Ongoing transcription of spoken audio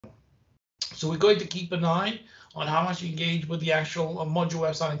So we're going to keep an eye on how much you engage with the actual module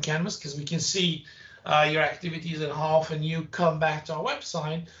website in Canvas, because we can see your activities and how often you come back to our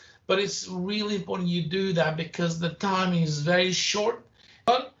website. But it's really important you do that because the time is very short.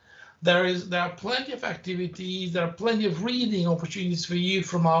 But there are plenty of activities, there are plenty of reading opportunities for you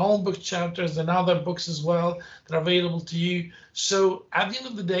from our own book chapters and other books as well that are available to you. So at the end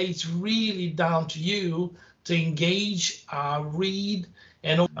of the day, it's really down to you to engage, read,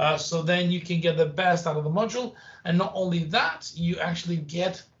 and so then you can get the best out of the module. And not only that, you actually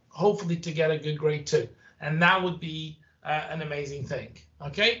get, hopefully, to get a good grade too. And that would be an amazing thing.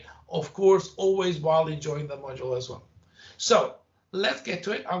 Okay, of course, always while enjoying the module as well. So let's get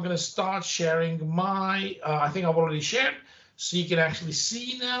to it. I'm going to start sharing my, I think I've already shared, so you can actually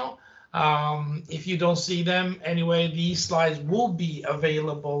see now. If you don't see them anyway, these slides will be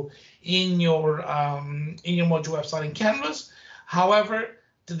available in your module website in Canvas. However,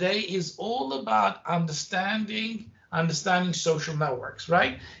 today is all about understanding social networks,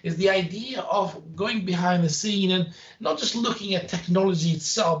 right? Is the idea of going behind the scene and not just looking at technology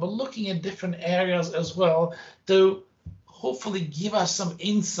itself, but looking at different areas as well to hopefully give us some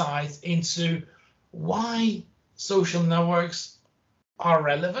insights into why social networks are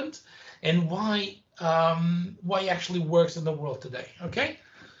relevant and why it actually works in the world today. Okay,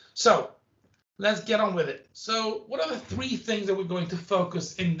 so let's get on with it. So what are the 3 things that we're going to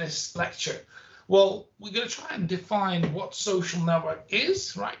focus in this lecture? Well, we're going to try and define what social network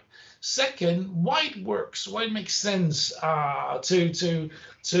is, right? Second, why it works, why it makes sense to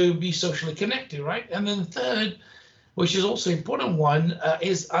be socially connected, right? And then third, which is also an important one,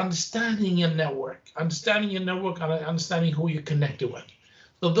 is understanding your network and understanding who you're connected with.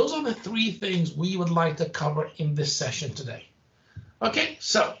 So those are the 3 things we would like to cover in this session today. Okay,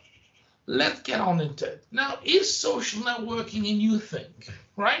 so let's get on into it. Now, is social networking a new thing,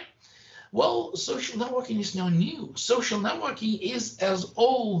 right? Well, social networking is not new. Social networking is as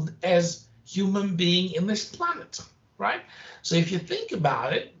old as human being in this planet, right? So if you think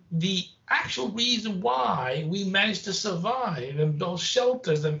about it, the actual reason why we managed to survive and build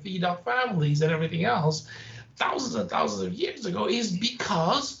shelters and feed our families and everything else thousands and thousands of years ago is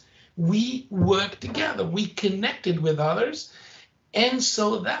because we worked together, we connected with others, and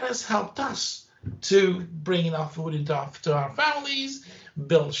so that has helped us to bring enough food into our families,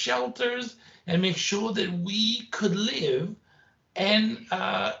 build shelters, and make sure that we could live and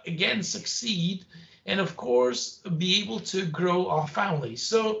again succeed, and of course be able to grow our families.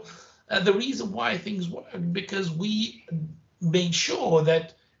 So the reason why things work, because we made sure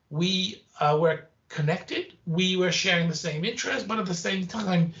that we were connected, we were sharing the same interests, but at the same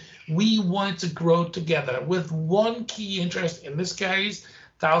time we wanted to grow together with one key interest. In this case,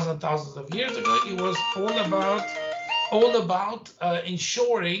 thousands and thousands of years ago, it was all about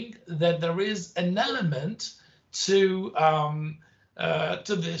ensuring that there is an element to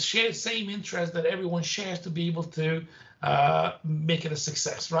the same interest that everyone shares to be able to make it a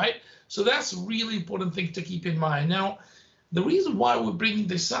success, right? So that's a really important thing to keep in mind. Now, the reason why we're bringing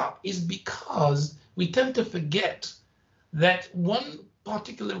this up is because we tend to forget that one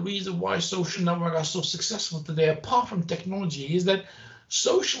particular reason why social networks are so successful today, apart from technology, is that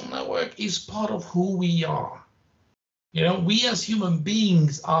social network is part of who we are. You know, we as human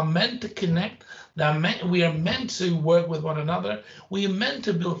beings are meant to connect. We are meant to work with one another. We are meant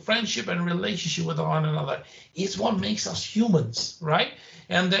to build friendship and relationship with one another. It's what makes us humans, right?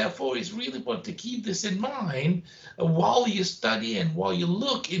 And therefore, it's really important to keep this in mind while you study and while you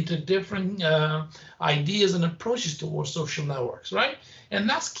look into different ideas and approaches towards social networks, right? And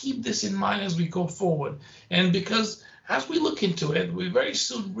let's keep this in mind as we go forward. And because as we look into it, we very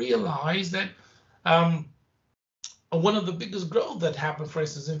soon realize that one of the biggest growth that happened, for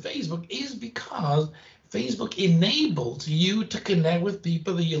instance, in Facebook is because Facebook enabled you to connect with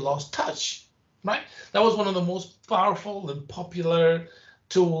people that you lost touch, right? That was one of the most powerful and popular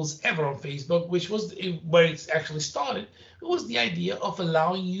tools ever on Facebook, which was where it actually started. It was the idea of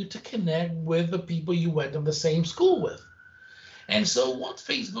allowing you to connect with the people you went to the same school with. And so what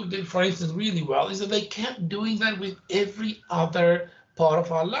Facebook did, for instance, really well is that they kept doing that with every other part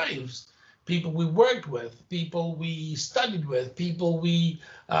of our lives. People we worked with, people we studied with, people we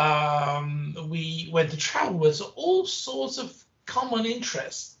went to travel with. So all sorts of common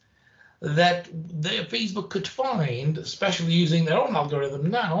interests that Facebook could find, especially using their own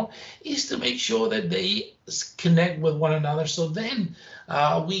algorithm now, is to make sure that they connect with one another. So then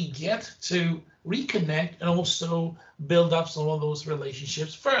we get to reconnect and also build up some of those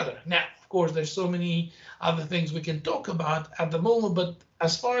relationships further. Now, of course, there's so many other things we can talk about at the moment, but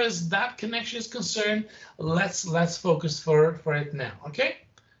as far as that connection is concerned, let's focus for it now, okay?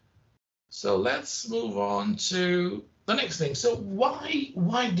 So let's move on to the next thing. So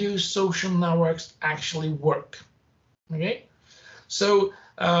why do social networks actually work? Okay, so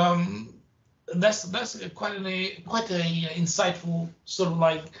that's quite a insightful sort of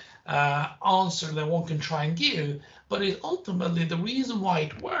like answer that one can try and give. But ultimately the reason why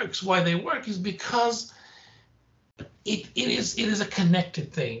it works, why they work, is because it is a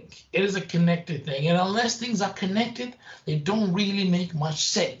connected thing. It is a connected thing, and unless things are connected, they don't really make much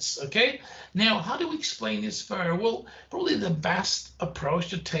sense. Okay, now how do we explain this further? Well, probably the best approach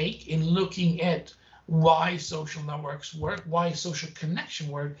to take in looking at why social networks work, why social connection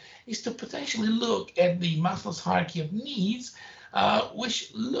work, is to potentially look at the Maslow's hierarchy of needs,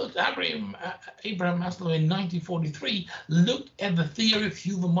 which looked, Abraham Maslow in 1943 looked at the theory of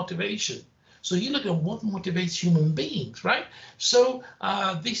human motivation. So you look at what motivates human beings, right? So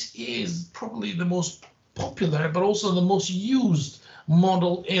this is probably the most popular, but also the most used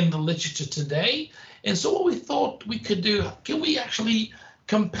model in the literature today. And so what we thought we could do, can we actually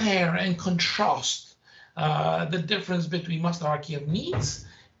compare and contrast the difference between Maslow's hierarchy of needs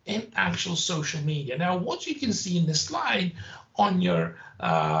and actual social media? Now, what you can see in this slide, on your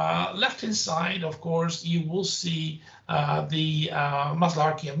left-hand side, of course, you will see the Maslow's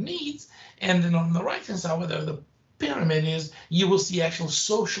hierarchy of needs. And then on the right-hand side, where the pyramid is, you will see actual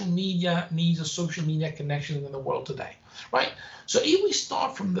social media needs or social media connections in the world today, right? So if we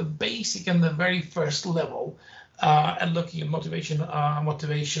start from the basic and the very first level and looking at motivation,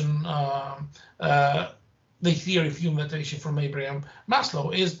 the theory of human motivation from Abraham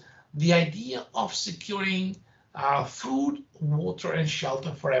Maslow is the idea of securing food, water, and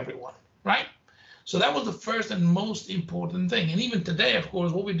shelter for everyone, right? So that was the first and most important thing. And even today, of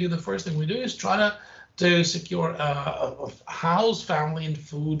course, what we do, the first thing we do is try to secure a house, family, and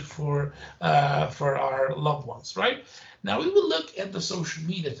food for our loved ones, right? Now, we will look at the social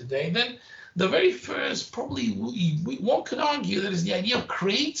media today. Then the very first, probably one could argue that is the idea of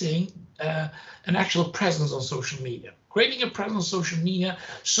creating an actual presence on social media. Creating a presence on social media,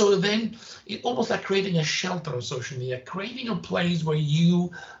 so then it almost like creating a shelter on social media, creating a place where you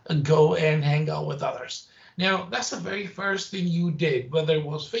go and hang out with others. Now, that's the very first thing you did, whether it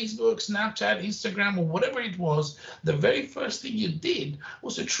was Facebook, Snapchat, Instagram, or whatever it was. The very first thing you did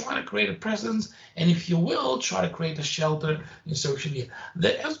was to try to create a presence, and if you will, try to create a shelter in social media.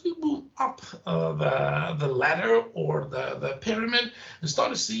 Then as we move up the ladder or the pyramid, and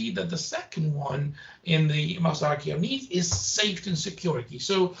start to see that the second one in the Maslow's hierarchy of needs is safety and security.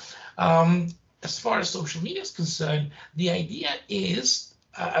 So as far as social media is concerned, the idea is,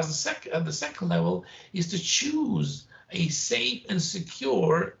 at the second level, is to choose a safe and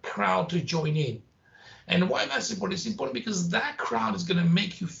secure crowd to join in. And why that's important? It's important because that crowd is going to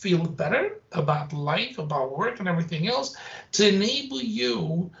make you feel better about life, about work, and everything else, to enable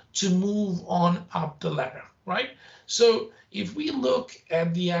you to move on up the ladder, right? So if we look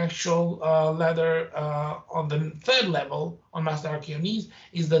at the actual ladder on the third level on Maslow's hierarchy of needs,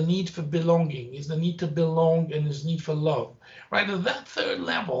 is the need for belonging, is the need to belong, and is need for love, right? And that third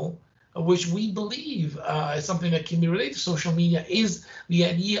level, which we believe is something that can be related to social media, is the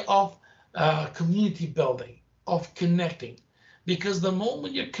idea of community building, of connecting. Because the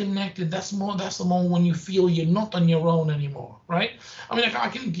moment you're connected, that's the moment when you feel you're not on your own anymore, right? I mean, I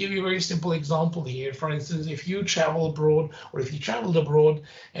can give you a very simple example here. For instance, if you travel abroad, or if you traveled abroad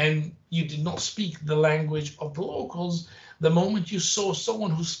and you did not speak the language of the locals, the moment you saw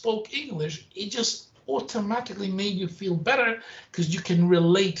someone who spoke English, it just automatically made you feel better because you can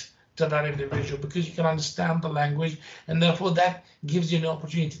relate to that individual, because you can understand the language, and therefore that gives you an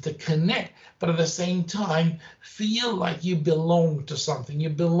opportunity to connect, but at the same time feel like you belong to something, you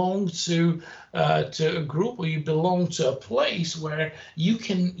belong to a group, or you belong to a place where you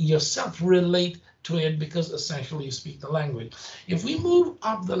can yourself relate to it because essentially you speak the language. If we move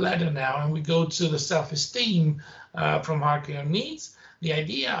up the ladder now and we go to the self-esteem from hierarchy of needs, the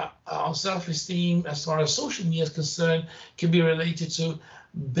idea of self-esteem as far as social media is concerned can be related to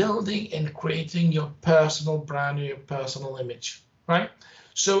building and creating your personal brand, your personal image, right?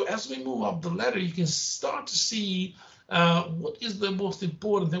 So as we move up the ladder, you can start to see what is the most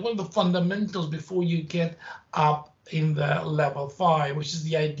important thing, what are the fundamentals before you get up in the level 5, which is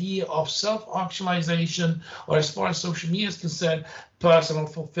the idea of self-actualization, or as far as social media is concerned, personal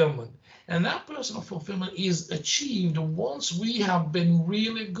fulfillment. And that personal fulfillment is achieved once we have been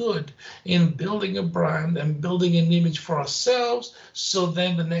really good in building a brand and building an image for ourselves. So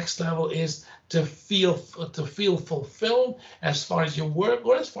then the next level is to feel fulfilled as far as your work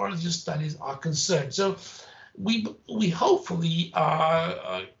or as far as your studies are concerned. So we hopefully,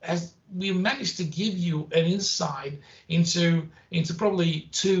 as we managed to give you an insight into probably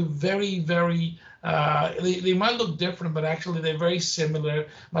two very they might look different, but actually they're very similar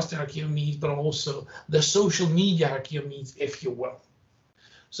master hierarchy of needs, but also the social media hierarchy of needs, if you will.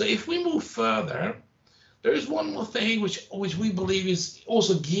 So if we move further, there is one more thing which we believe is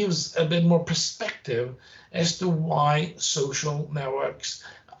also gives a bit more perspective as to why social networks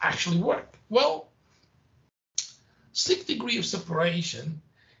actually work. Well, 6 degrees of separation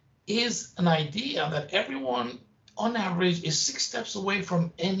is an idea that everyone on average is 6 steps away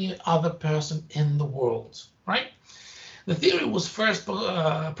from any other person in the world, right? The theory was first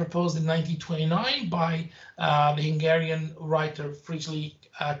proposed in 1929 by the Hungarian writer Frigyes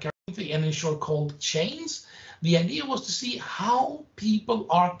Karinthy, and in short called Chains. The idea was to see how people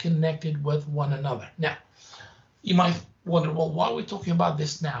are connected with one another. Now, you might wonder, well, why are we talking about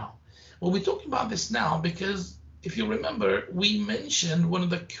this now? Well, we're talking about this now because if you remember, we mentioned one of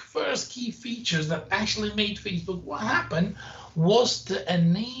the first key features that actually made Facebook what happened was to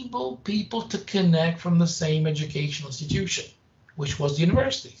enable people to connect from the same educational institution, which was the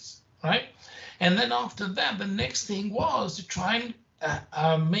universities, right? And then after that, the next thing was to try and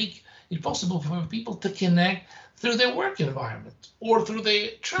make it possible for people to connect through their work environment or through their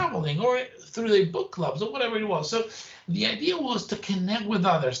traveling or through their book clubs or whatever it was. So the idea was to connect with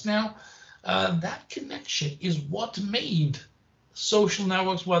others. Now, that connection is what made social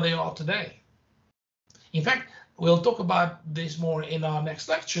networks where they are today. In fact, we'll talk about this more in our next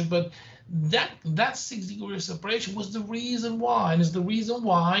lecture, but that 6 degrees of separation was the reason why, and is the reason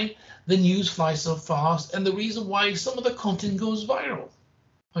why the news flies so fast, and the reason why some of the content goes viral.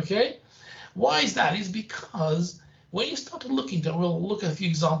 Okay? Why is that? It's because when you start to look into it, we'll look at a few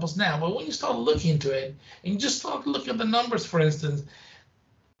examples now, but when you start looking into it, and you just start to look at the numbers, for instance,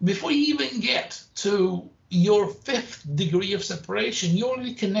 before you even get to your 5th degree of separation, you're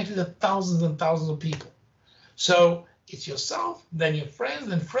already connected to thousands and thousands of people. So it's yourself, then your friends,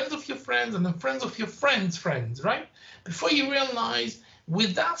 then friends of your friends, and then friends of your friends' friends, right? Before you realize,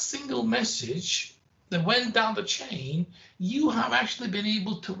 with that single message that went down the chain, you have actually been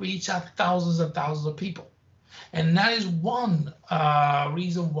able to reach out thousands and thousands of people. And that is one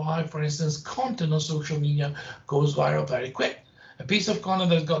reason why, for instance, content on social media goes viral very quick. A piece of content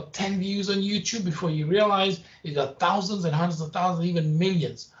that's got 10 views on YouTube, before you realize it got thousands and hundreds of thousands, even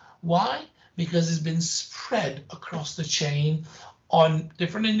millions. Why? Because it's been spread across the chain on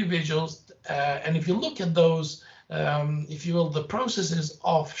different individuals. And if you look at those, if you will, the processes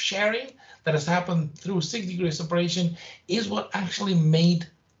of sharing that has happened through 6 degrees separation is what actually made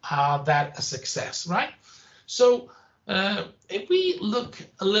that a success, right? So if we look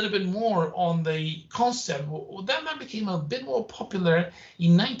a little bit more on the concept, that became a bit more popular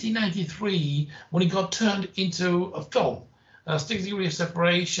in 1993 when it got turned into a film. 6 degrees of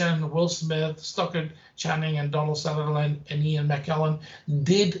separation, Will Smith, Stockard Channing, and Donald Sutherland and Ian McKellen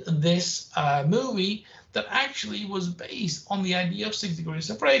did this movie that actually was based on the idea of 6 degrees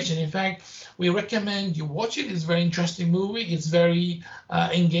of separation. In fact, we recommend you watch it. It's a very interesting movie. It's very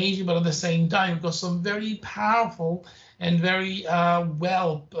engaging, but at the same time, you've got some very powerful and very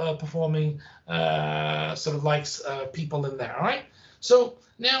well performing sort of like people in there, all right? So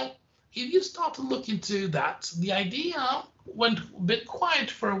now, if you start to look into that, the idea went a bit quiet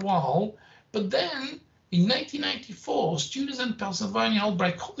for a while, but then in 1994, students in Pennsylvania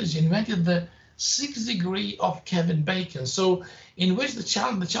Albright College invented the 6 degree of Kevin Bacon. So in which the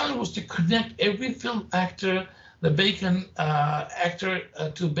challenge was to connect every film actor, the Bacon actor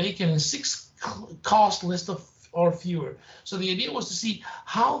to Bacon in 6 cast list of or fewer. So the idea was to see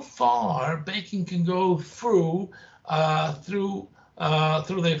how far Bacon can go through the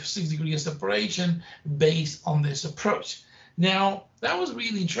 6 degrees of separation based on this approach. Now, that was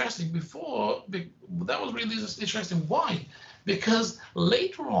really interesting that was really interesting. Why? Because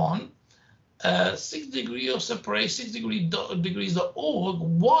later on, 6 degrees of separation, 6degrees.org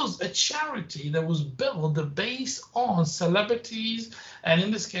was a charity that was built based on celebrities. And in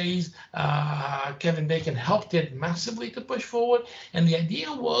this case, Kevin Bacon helped it massively to push forward. And the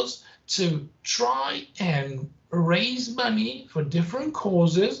idea was to try and raise money for different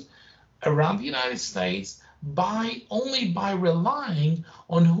causes around the United States only by relying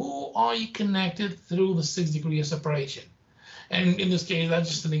on who are you connected through the 6 degrees of separation. And in this case, that's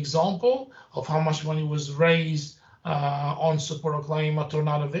just an example of how much money was raised on support of climate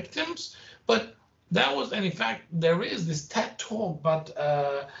tornado victims. But that was, and in fact, there is this TED talk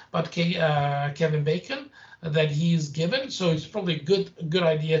about Kevin Bacon that he's given. So it's probably a good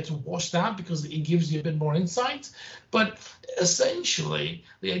idea to watch that because it gives you a bit more insight. But essentially,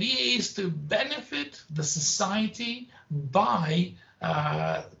 the idea is to benefit the society by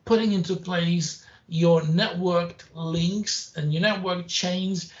putting into place your networked links and your network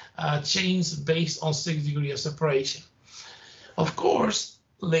chains based on 6 degrees of separation. Of course,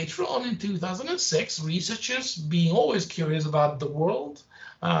 later on in 2006, researchers, being always curious about the world,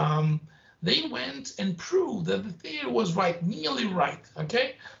 they went and proved that the theory was right, nearly right,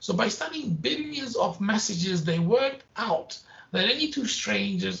 okay? So by studying billions of messages, they worked out that any two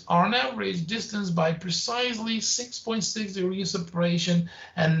strangers are on average distanced by precisely 6.6 degrees separation,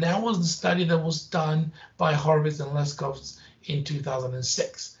 and that was the study that was done by Horvitz and Leskovs in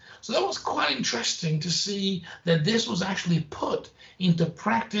 2006. So that was quite interesting to see that this was actually put into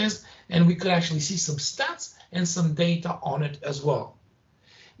practice, and we could actually see some stats and some data on it as well.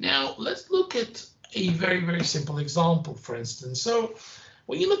 Now, let's look at a very, very simple example, for instance. So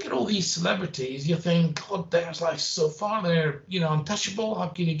when you look at all these celebrities, you think, oh, they're like so far, they're, untouchable. How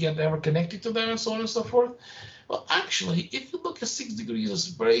can you get ever connected to them and so on and so forth? Well, actually, if you look at 6 degrees of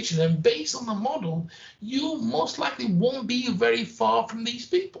separation and based on the model, you most likely won't be very far from these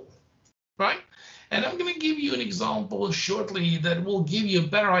people, right? And I'm going to give you an example shortly that will give you a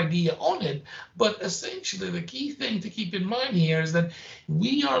better idea on it. But essentially, the key thing to keep in mind here is that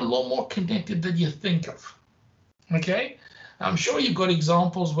we are a lot more connected than you think of, okay? I'm sure you've got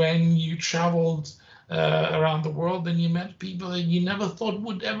examples when you traveled around the world and you met people that you never thought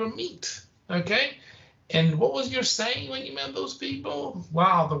would ever meet, okay? And what was your saying when you met those people?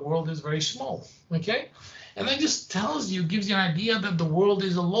 Wow, the world is very small, okay? And that just tells you, gives you an idea that the world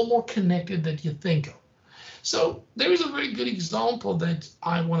is a lot more connected than you think of. So there is a very good example that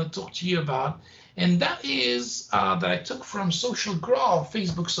I want to talk to you about, and that is that I took from Social Graph,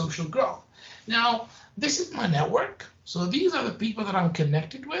 Facebook Social Graph. Now, this is my network. So these are the people that I'm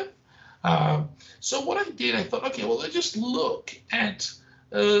connected with. So what I did, I thought, okay, well, let's just look at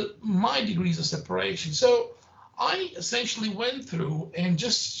my degrees of separation. So I essentially went through and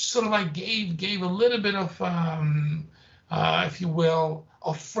just sort of like gave a little bit of, if you will,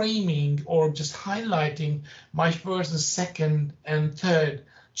 of framing or just highlighting my first and second and third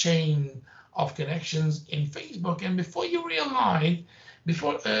chain of connections in Facebook. And before you realize,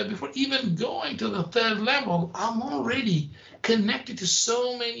 before even going to the third level, I'm already connected to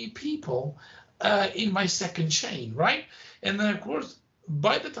so many people in my second chain, right? And then, of course,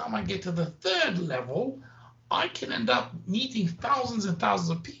 by the time I get to the third level, I can end up meeting thousands and thousands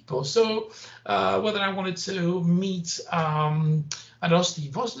of people. So whether I wanted to meet, I don't know,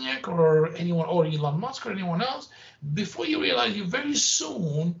 Steve Wozniak or anyone, or Elon Musk or anyone else, before you realize, you very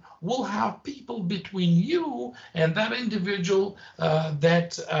soon will have people between you and that individual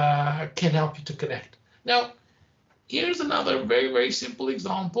that can help you to connect. Now, here's another very, very simple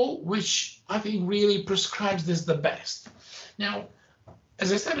example, which I think really prescribes this the best. Now,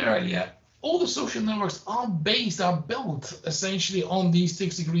 as I said earlier, all the social networks are built essentially on these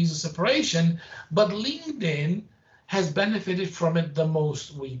 6 degrees of separation, but LinkedIn has benefited from it the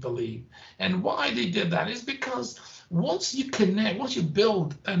most, we believe. And why they did that is because once you connect, once you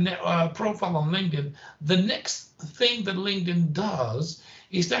build a profile on LinkedIn, the next thing that LinkedIn does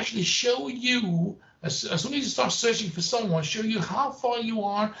is to actually show you, as soon as you start searching for someone, show you how far you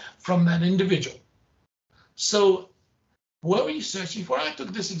are from that individual. So what were you searching for? I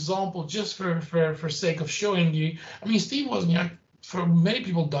took this example just for sake of showing you. I mean, Steve Wozniak, for many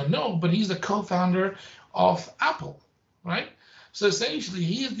people don't know, but he's the co-founder of Apple, right? So essentially,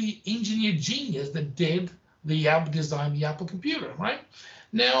 he is the engineer genius that did the app, designed the Apple computer, right?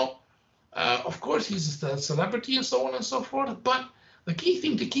 Now, of course, he's a celebrity and so on and so forth, but the key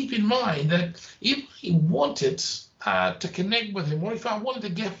thing to keep in mind that if he wanted to connect with him, or if I wanted to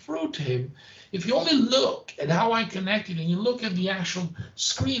get through to him, if you only look at how I connected and you look at the actual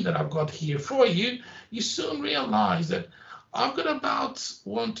screen that I've got here for you, you soon realize that I've got about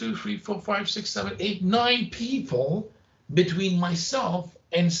 1, 2, 3, 4, 5, 6, 7, 8, 9 people between myself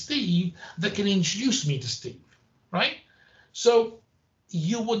and Steve that can introduce me to Steve, right? So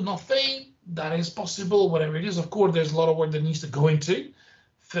you would not think that is possible, whatever it is. Of course, there's a lot of work that needs to go into,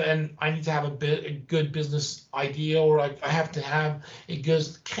 and I need to have a good business idea, or I have to have a good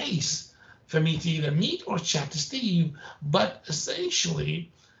case for me to either meet or chat to Steve. But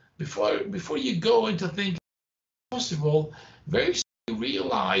essentially, before you go into thinking possible, very soon you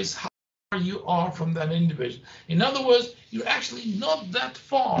realize how far you are from that individual. In other words, you're actually not that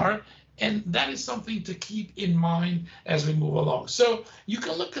far, and that is something to keep in mind as we move along. So you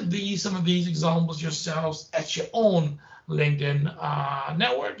can look at some of these examples yourselves at your own LinkedIn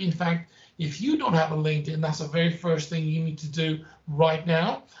network. In fact, If you don't have a LinkedIn, that's the very first thing you need to do right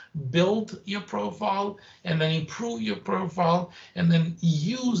now. Build your profile and then improve your profile and then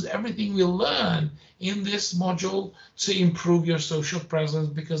use everything we learn in this module to improve your social presence,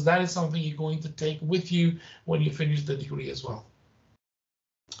 because that is something you're going to take with you when you finish the degree as well.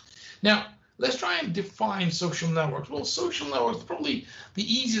 Now, let's try and define social networks. Well, social networks, probably the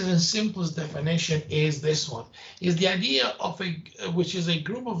easiest and simplest definition is this one, is the idea of which is a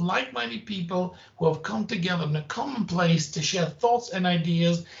group of like-minded people who have come together in a common place to share thoughts and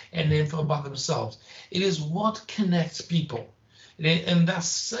ideas and info about themselves. It is what connects people. And that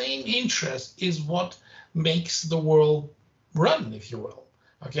same interest is what makes the world run, if you will.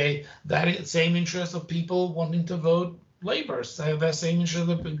 Okay, that is same interest of people wanting to vote Labour, so that same interest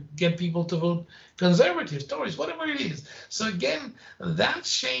to get people to vote Conservatives, Tories, whatever it is. So again, that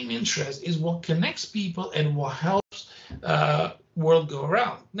same interest is what connects people and what helps world go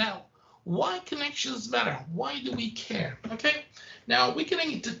around. Now, why connections matter? Why do we care? Okay, now we're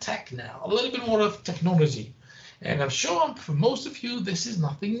getting into tech now, a little bit more of technology. And I'm sure for most of you, this is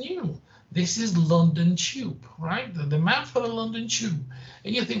nothing new. This is London Tube, right? The map for the London Tube.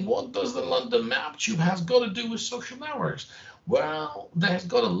 And you think, what does the London map tube has got to do with social networks? Well, that's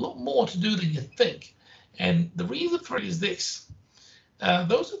got a lot more to do than you think. And the reason for it is this.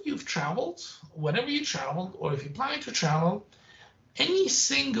 Those of you who've traveled, whenever you traveled, or if you plan to travel, any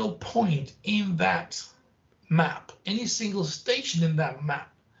single point in that map, any single station in that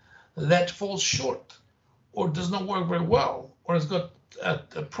map that falls short or does not work very well, or has got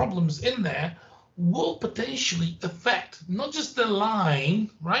problems in there, will potentially affect not just the line,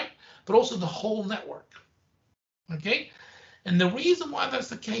 right, but also the whole network. Okay, and the reason why that's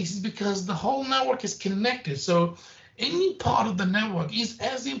the case is because the whole network is connected. So any part of the network is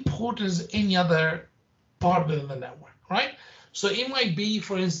as important as any other part of the network, right? So it might be,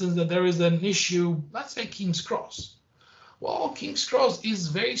 for instance, that there is an issue, let's say King's Cross. Well, King's Cross is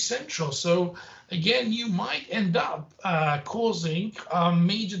very central. So again, you might end up causing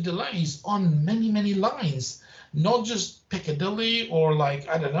major delays on many, many lines, not just Piccadilly or like,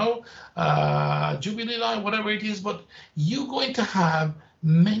 I don't know, Jubilee line, whatever it is, but you're going to have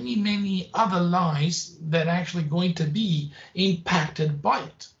many, many other lines that are actually going to be impacted by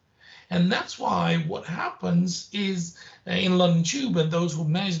it. And that's why what happens is in London Tube and those who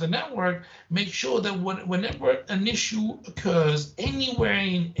manage the network make sure that whenever an issue occurs anywhere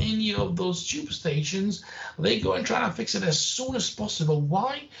in any of those tube stations, they go and try to fix it as soon as possible.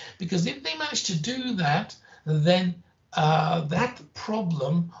 Why? Because if they manage to do that, then that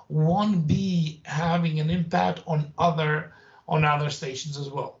problem won't be having an impact on other stations as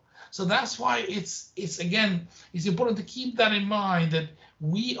well. So that's why it's important to keep that in mind, that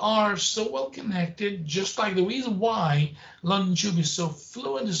we are so well connected, just like the reason why London Tube is so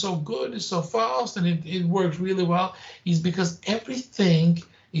fluent, is so good, is so fast, and it works really well, is because everything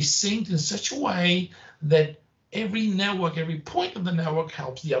is synced in such a way that every network, every point of the network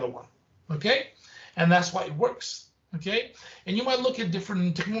helps the other one, okay? And that's why it works, okay? And you might look at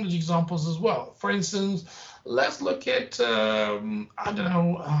different technology examples as well. For instance, let's look at,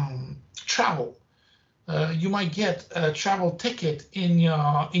 travel. You might get a travel ticket in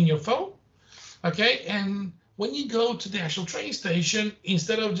your phone, okay? And when you go to the actual train station,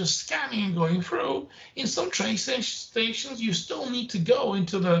 instead of just scanning and going through, in some train stations, you still need to go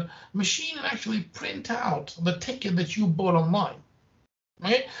into the machine and actually print out the ticket that you bought online.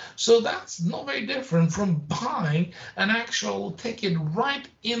 Okay, so that's not very different from buying an actual ticket right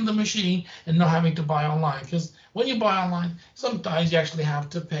in the machine and not having to buy online. Because when you buy online, sometimes you actually have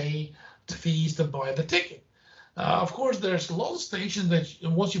to pay the fees to buy the ticket. Of course, there's lots of stations that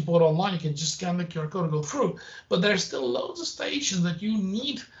once you bought online, you can just scan the QR code and go through. But there's still loads of stations that you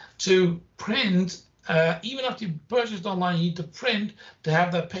need to print. Even after you purchased online, you need to print to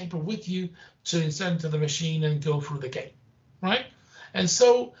have that paper with you to send to the machine and go through the gate, right? And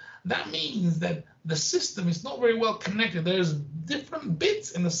so that means that the system is not very well connected. There's different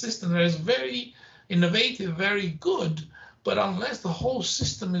bits in the system that is very innovative, very good, but unless the whole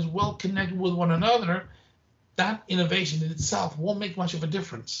system is well connected with one another, that innovation in itself won't make much of a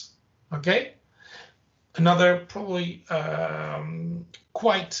difference, okay? Another probably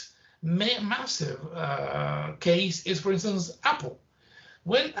quite massive case is, for instance, Apple.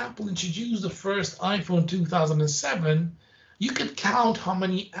 When Apple introduced the first iPhone 2007, you could count how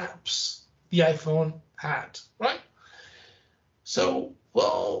many apps the iPhone had, right? So,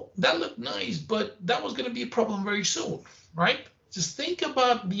 well, that looked nice, but that was going to be a problem very soon, right? Just think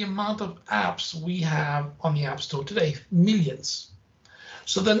about the amount of apps we have on the App Store today, millions.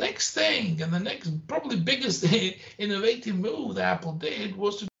 So the next thing, and the next probably biggest innovative move that Apple did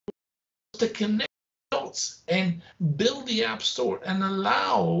was to to connect dots and build the App Store and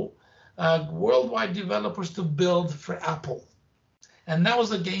allow worldwide developers to build for Apple. And that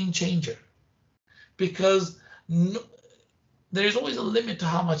was a game changer, because there's always a limit to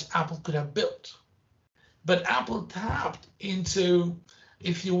how much Apple could have built. But Apple tapped into,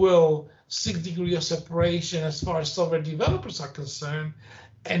 if you will, 6 degrees of separation as far as software developers are concerned,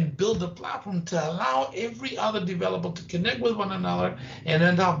 and build a platform to allow every other developer to connect with one another and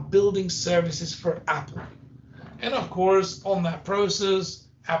end up building services for Apple. And of course, on that process,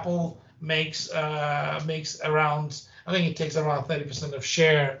 Apple makes around, I think it takes around 30% of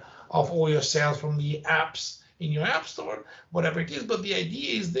share of all your sales from the apps in your App Store, whatever it is. But the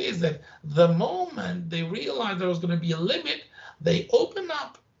idea is this, that the moment they realized there was going to be a limit, they open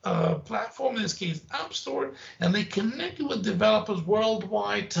up a platform, in this case App Store, and they connected with developers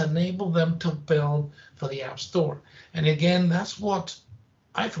worldwide to enable them to build for the App Store. And again, that's what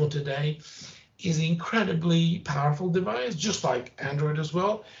iPhone today is, an incredibly powerful device, just like Android as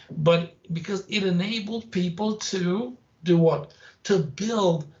well, but because it enabled people to do what? To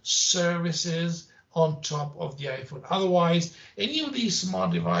build services on top of the iPhone. Otherwise, any of these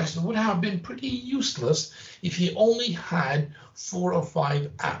smart devices would have been pretty useless if you only had 4 or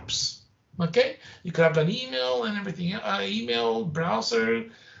 5 apps. Okay, you could have done email and everything, email, browser,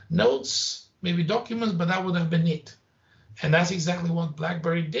 notes, maybe documents, but that would have been it. And that's exactly what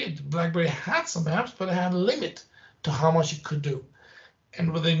BlackBerry did. BlackBerry had some apps, but it had a limit to how much it could do.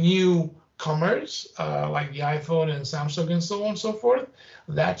 And with the new commerce, like the iPhone and Samsung and so on and so forth,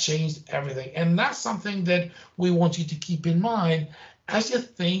 that changed everything. And that's something that we want you to keep in mind as you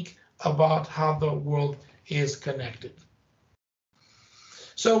think about how the world is connected.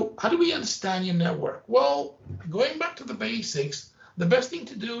 So how do we understand your network? Well, going back to the basics, the best thing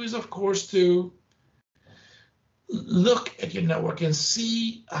to do is, of course, to look at your network and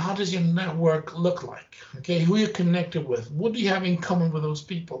see, how does your network look like? Okay, who you're connected with, what do you have in common with those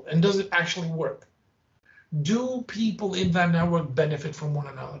people, and does it actually work? Do people in that network benefit from one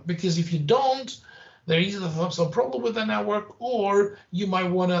another? Because if you don't, there is either some problem with the network, or you might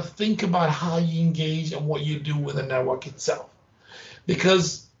want to think about how you engage and what you do with the network itself.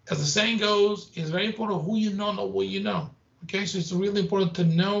 Because as the saying goes, it's very important who you know, not what you know. Okay, so it's really important to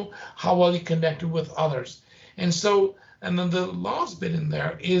know how well you're connected with others. And so, and then the last bit in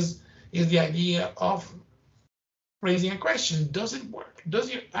there is the idea of raising a question. Does it work?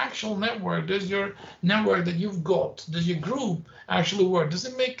 Does your actual network, does your network that you've got, does your group actually work? Does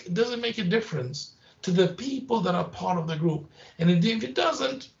it make a difference to the people that are part of the group? And if it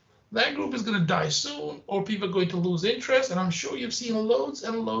doesn't, that group is going to die soon, or people are going to lose interest. And I'm sure you've seen loads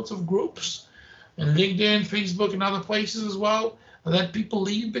and loads of groups in LinkedIn, Facebook, and other places as well, that people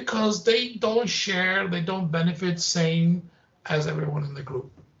leave because they don't share, they don't benefit same as everyone in the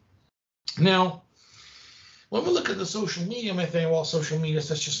group. Now, when we look at the social media, I think, well, social media is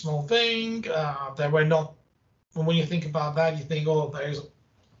such a small thing that we're not, when you think about that, you think, oh, there's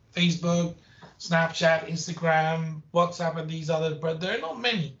Facebook, Snapchat, Instagram, WhatsApp, and these others, but there are not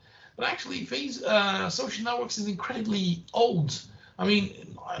many. But actually, social networks is incredibly old. I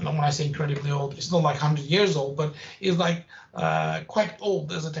mean, when I say incredibly old, it's not like 100 years old, but it's like quite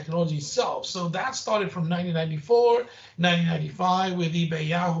old as a technology itself. So that started from 1994, 1995 with eBay,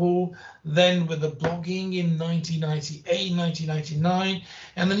 Yahoo, then with the blogging in 1998, 1999,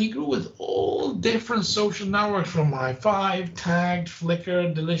 and then he grew with all different social networks from High5, Tagged,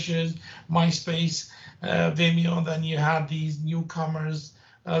 Flickr, Delicious, MySpace, Vimeo, and then you had these newcomers,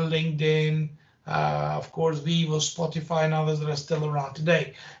 LinkedIn, of course, Vivo, Spotify, and others that are still around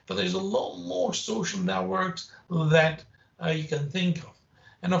today. But there's a lot more social networks that you can think of.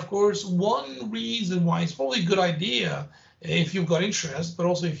 And of course, one reason why it's probably a good idea, if you've got interest, but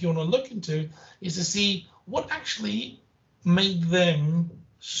also if you want to look into, is to see what actually made them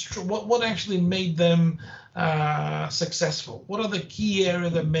successful. What are the key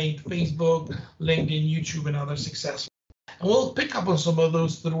areas that made Facebook, LinkedIn, YouTube, and others successful? And we'll pick up on some of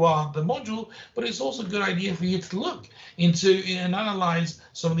those throughout the module, but it's also a good idea for you to look into and analyze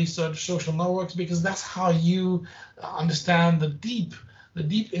some of these social networks, because that's how you understand the deep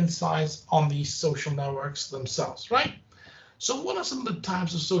insights on these social networks themselves, right? So what are some of the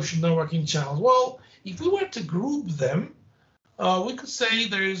types of social networking channels? Well, if we were to group them, we could say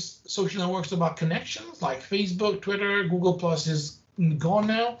there's social networks about connections like Facebook, Twitter, Google Plus is gone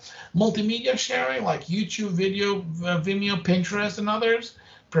now. Multimedia sharing like YouTube, video, Vimeo, Pinterest, and others.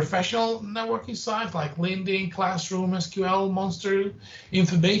 Professional networking sites like LinkedIn, Classroom, SQL, Monster.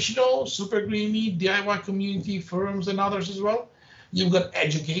 Informational, Super Greeny, DIY community, forums, and others as well. You've got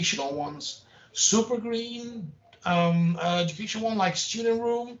educational ones, Super Green, education one like Student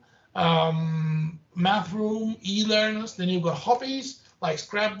Room, math room, e-learners. Then you've got hobbies like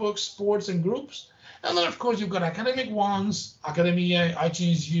scrapbooks, sports, and groups. And then, of course, you've got academic ones, Academia, I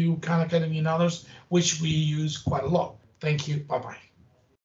Choose You, Khan Academy, and others, which we use quite a lot. Thank you. Bye-bye.